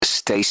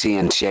Stacey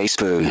and Jay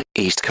Spoo,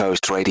 East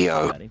Coast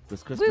Radio.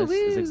 This Christmas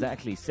is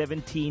exactly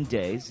 17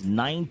 days,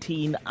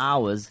 19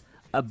 hours,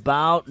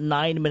 about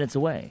 9 minutes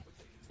away.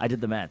 I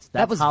did the maths.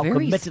 That's that was how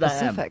very committed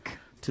specific. I am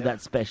to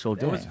that special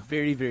day. That was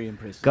very, very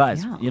impressive.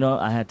 Guys, Yeah.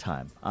 I had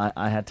time.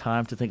 I had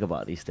time to think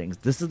about these things.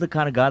 This is the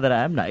kind of guy that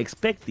I am now.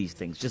 Expect these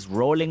things, just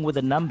rolling with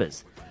the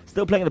numbers.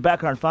 Still playing in the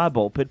background,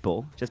 Fireball,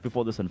 Pitbull, just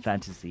before this on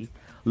Fantasy.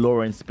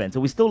 Lauren Spencer.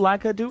 We still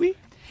like her, do we?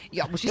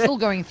 Yeah, well, she's still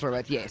going through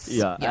it, yes.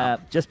 Yeah.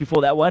 Just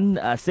before that one,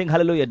 Sing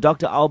Hallelujah,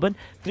 Dr. Alban.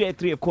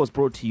 383, of course,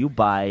 brought to you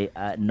by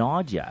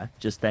Nadia.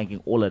 Just thanking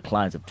all her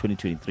clients of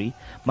 2023.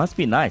 Must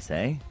be nice,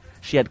 eh?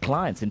 She had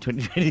clients in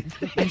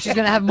 2023. And she's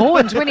going to have more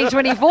in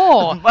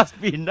 2024.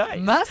 Must be nice.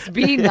 Must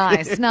be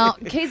nice. Now,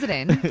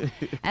 KZN,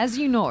 as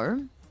you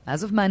know,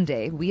 as of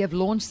Monday, we have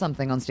launched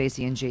something on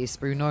Stacey and Jay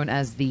Spoo known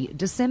as the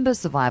December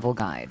Survival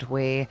Guide,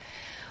 where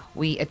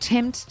we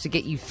attempt to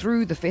get you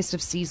through the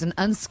festive season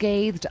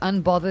unscathed,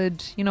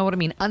 unbothered, you know what I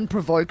mean,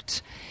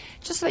 unprovoked,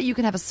 just so that you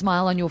can have a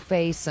smile on your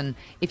face. And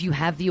if you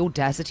have the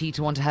audacity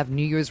to want to have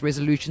New Year's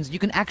resolutions, you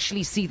can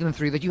actually see them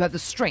through, that you have the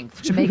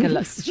strength to make a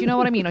list, you know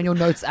what I mean, on your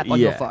notes app on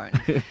your phone.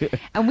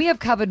 And we have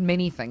covered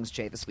many things,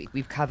 Jay, this week.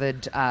 We've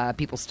covered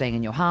people staying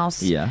in your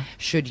house. Yeah.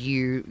 Should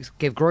you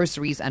give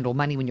groceries and or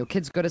money when your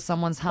kids go to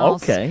someone's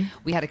house? Okay.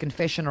 We had a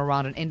confession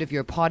around an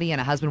end-of-year party and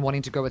a husband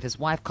wanting to go with his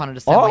wife, can't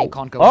understand why he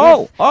can't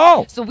go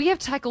with. So we have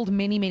tackled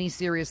many, many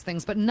serious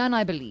things, but none,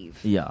 I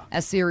believe,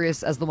 as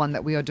serious as the one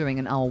that we are doing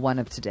in hour one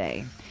of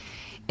today.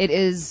 It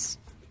is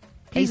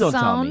a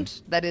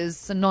sound that is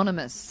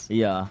synonymous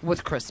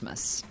with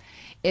Christmas.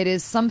 It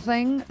is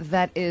something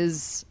that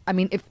is, I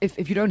mean,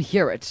 if you don't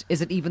hear it,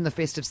 is it even the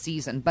festive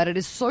season? But it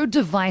is so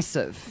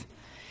divisive.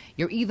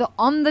 You're either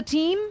on the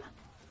team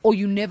or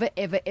you never,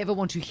 ever, ever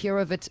want to hear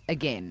of it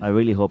again. I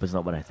really hope it's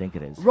not what I think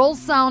it is. Roll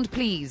sound,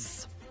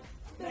 please.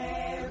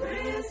 There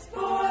is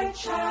boy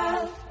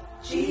child,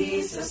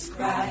 Jesus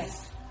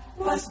Christ,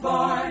 was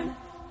born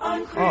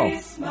on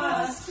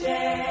Christmas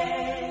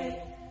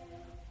Day.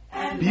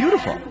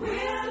 Beautiful.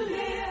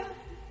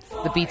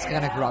 The beat's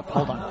going to drop.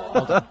 Hold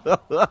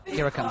on.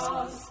 Here it comes.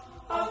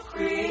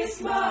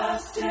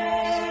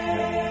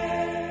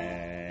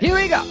 Here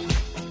we go.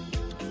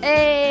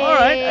 Hey. All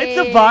right, it's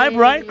a vibe,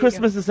 right?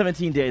 Christmas is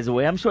 17 days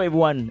away. I'm sure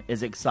everyone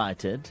is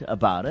excited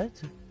about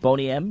it.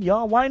 Boney M,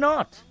 yeah, why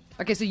not?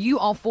 Okay, so you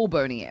are for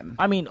Boney M.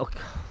 I mean, okay.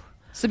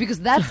 So because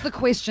that's the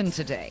question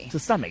today. To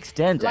some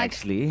extent, like,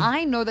 actually.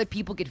 I know that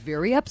people get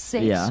very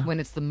upset when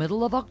it's the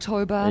middle of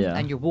October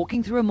and you're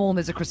walking through a mall and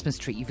there's a Christmas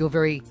tree. You feel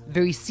very,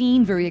 very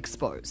seen, very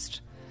exposed.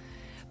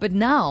 But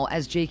now,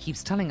 as Jay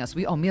keeps telling us,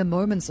 we are mere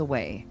moments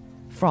away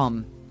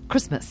from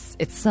Christmas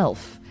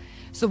itself.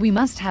 So we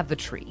must have the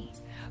tree.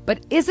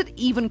 But is it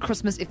even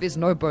Christmas if there's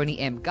no Boney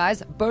M?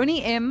 Guys,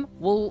 Boney M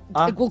will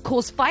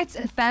cause fights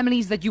in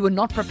families that you were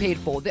not prepared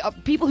for. There are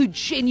people who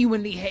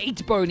genuinely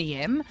hate Boney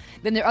M.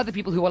 Then there are other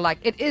people who are like,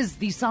 it is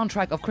the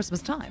soundtrack of Christmas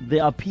time.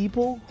 There are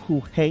people who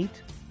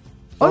hate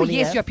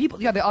Boney M?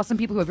 There are some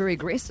people who are very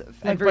aggressive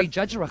and very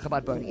judgerach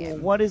about Boney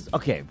M. What is,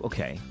 okay,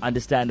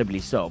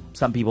 understandably so.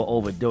 Some people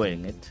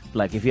overdoing it.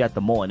 Like if you're at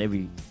the mall and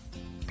every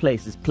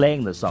place is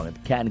playing the song,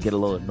 it can get a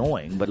little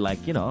annoying, but like,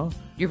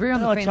 you're very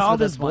on the fence a child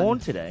with is this born one.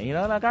 today,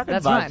 like I can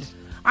That's vibe. right.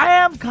 I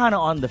am kind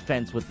of on the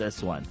fence with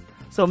this one.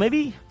 So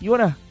maybe you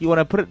wanna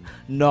put it.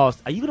 No,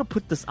 are you gonna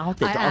put this out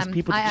there to ask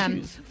people to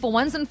choose? For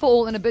once and for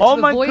all, in a bit to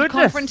avoid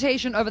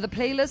confrontation over the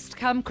playlist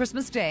come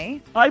Christmas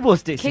Day. I will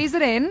stay.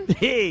 KZN.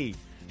 Hey,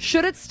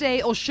 should it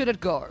stay or should it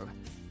go?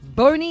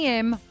 Boney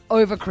M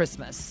over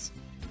Christmas.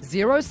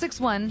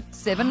 061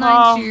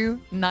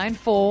 792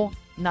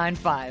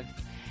 9495.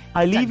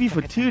 I leave you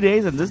for 2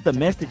 days and this is the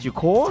mess that you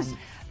cause?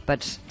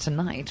 But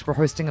tonight, we're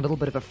hosting a little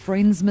bit of a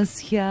Friendsmas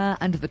here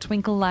under the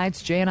twinkle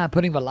lights. Jay and I are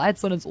putting the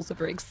lights on. It's also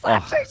very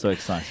exciting. Oh, so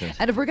excited.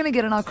 And if we're going to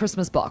get in our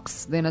Christmas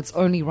box, then it's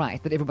only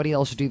right that everybody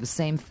else should do the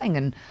same thing.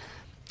 And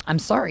I'm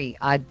sorry,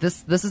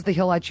 this is the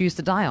hill I choose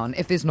to die on.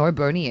 If there's no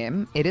Boney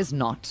M, it is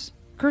not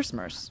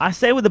Christmas. I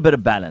say with a bit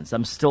of balance.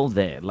 I'm still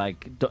there.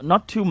 Like,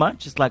 not too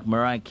much. It's like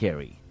Mariah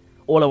Carey.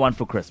 All I want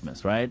for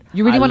Christmas, right?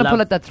 You really want to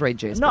pull at that thread,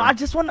 Jason? No, I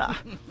just want to...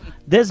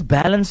 There's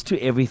balance to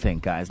everything,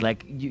 guys.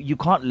 Like, you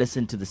can't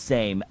listen to the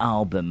same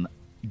album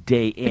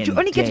day in, but you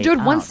only get to do it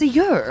out. once a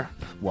year.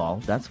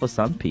 Well, that's for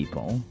some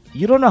people.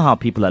 You don't know how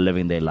people are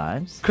living their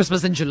lives.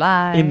 Christmas in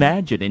July.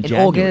 Imagine in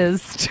January.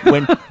 August.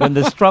 when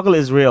the struggle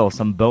is real,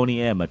 some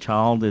Boney M, a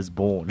child is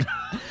born.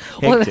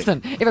 Well,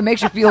 listen, if it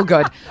makes you feel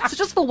good. So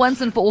just for once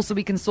and for all, so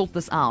we can sort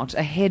this out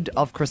ahead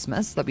of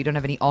Christmas, that we don't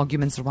have any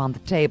arguments around the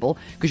table,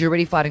 because you're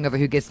already fighting over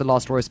who gets the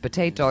last roast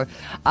potato.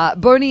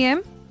 Boney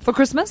M for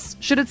Christmas,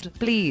 should it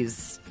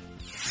please?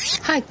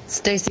 Hi,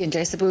 Stacey and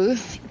Jay Spoo.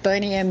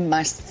 Boney M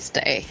must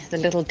stay. The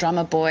little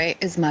drummer boy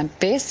is my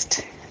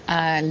best.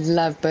 I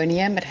love Boney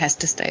M. It has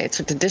to stay. It's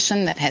a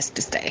tradition that has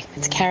to stay.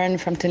 It's Karen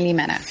from Tinley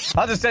Manor.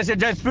 Hi, this is Stacey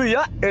and Jay Spoo.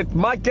 Yeah, it's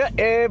Micah,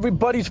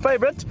 everybody's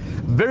favorite.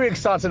 Very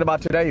excited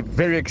about today.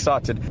 Very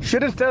excited.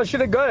 Should it stay or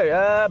should it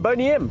go?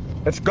 Boney M.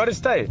 It's got to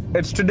stay.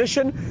 It's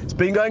tradition. It's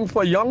been going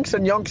for yonks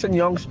and yonks and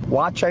yonks.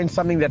 Why change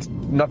something that's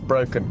not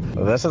broken?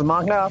 This is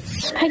Mark now.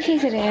 Hi,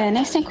 KZN.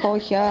 It's Nicole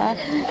here.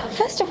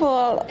 First of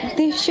all,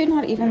 there should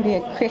not even be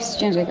a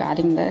question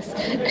regarding this.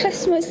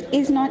 Christmas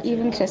is not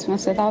even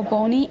Christmas without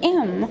Boney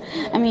M.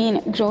 I mean,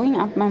 growing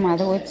up, my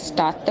mother would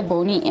start the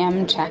Boney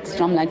M tracks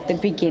from like the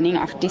beginning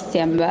of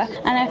December.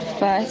 And at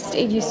first,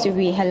 it used to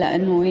be hella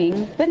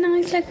annoying. But now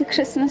it's like a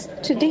Christmas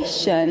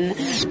tradition.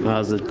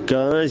 As it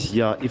goes,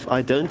 yeah, if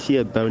I don't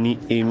hear Boney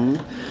M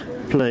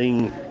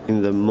playing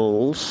in the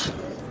malls,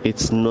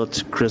 it's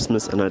not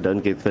Christmas and I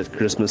don't get that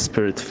Christmas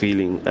spirit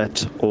feeling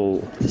at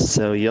all.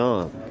 So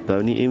yeah,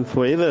 Boney M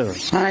forever.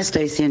 Hi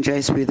Stacey and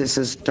Jace, this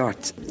is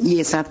Dot.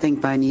 Yes, I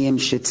think Boney M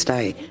should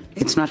stay.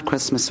 It's not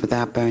Christmas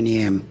without Boney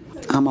M.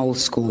 I'm old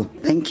school.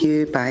 Thank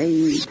you,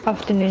 bye.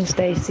 Afternoon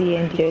Stacey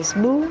and Jace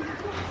Boo.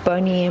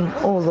 Boney M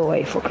all the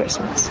way for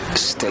Christmas.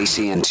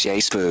 Stacey and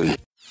Jace.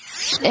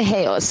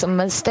 Hey, awesome,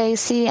 Miss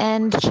Stacy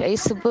and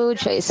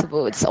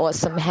Jaceaboo. It's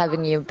awesome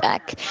having you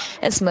back.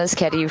 It's Miss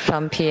Ketty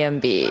from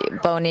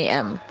PMB. Boney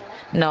M.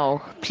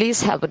 No,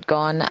 please have it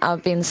gone.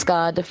 I've been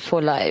scarred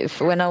for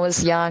life. When I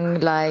was young,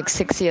 like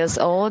 6 years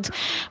old,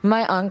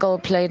 my uncle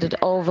played it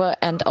over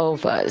and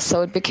over,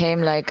 so it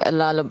became like a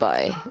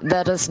lullaby.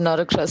 That is not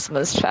a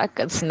Christmas track.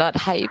 It's not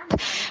hype.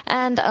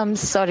 And I'm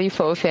sorry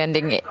for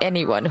offending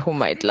anyone who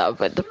might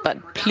love it,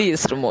 but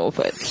please remove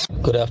it.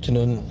 Good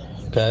afternoon,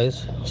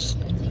 guys.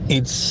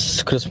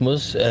 It's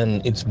Christmas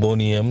and it's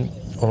Boney M,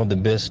 one of the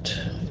best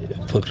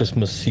for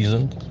Christmas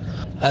season.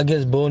 I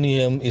guess Boney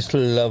M is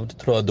still loved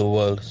throughout the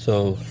world,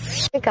 so...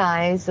 Hey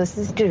guys, this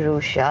is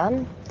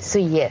Darusha. So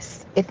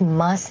yes, it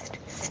must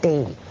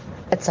stay.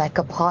 It's like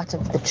a part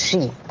of the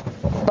tree.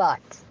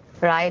 But,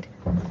 right,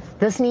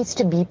 this needs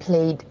to be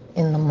played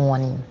in the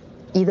morning.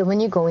 Either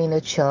when you go in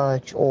a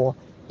church or,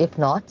 if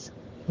not,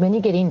 when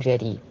you're getting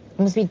ready.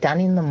 It must be done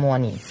in the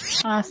morning.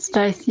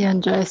 Stacey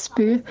and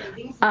Jace.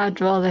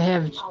 I'd rather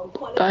have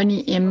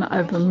Boney M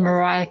over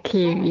Mariah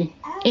Carey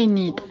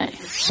any day.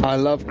 I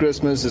love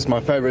Christmas. It's my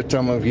favorite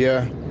time of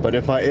year. But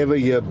if I ever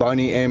hear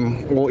Boney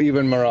M or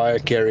even Mariah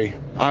Carey,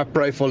 I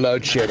pray for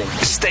load shedding.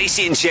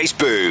 Stacey and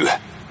Jace.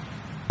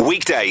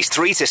 Weekdays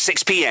 3 to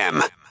 6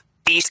 p.m.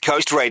 East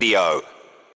Coast Radio.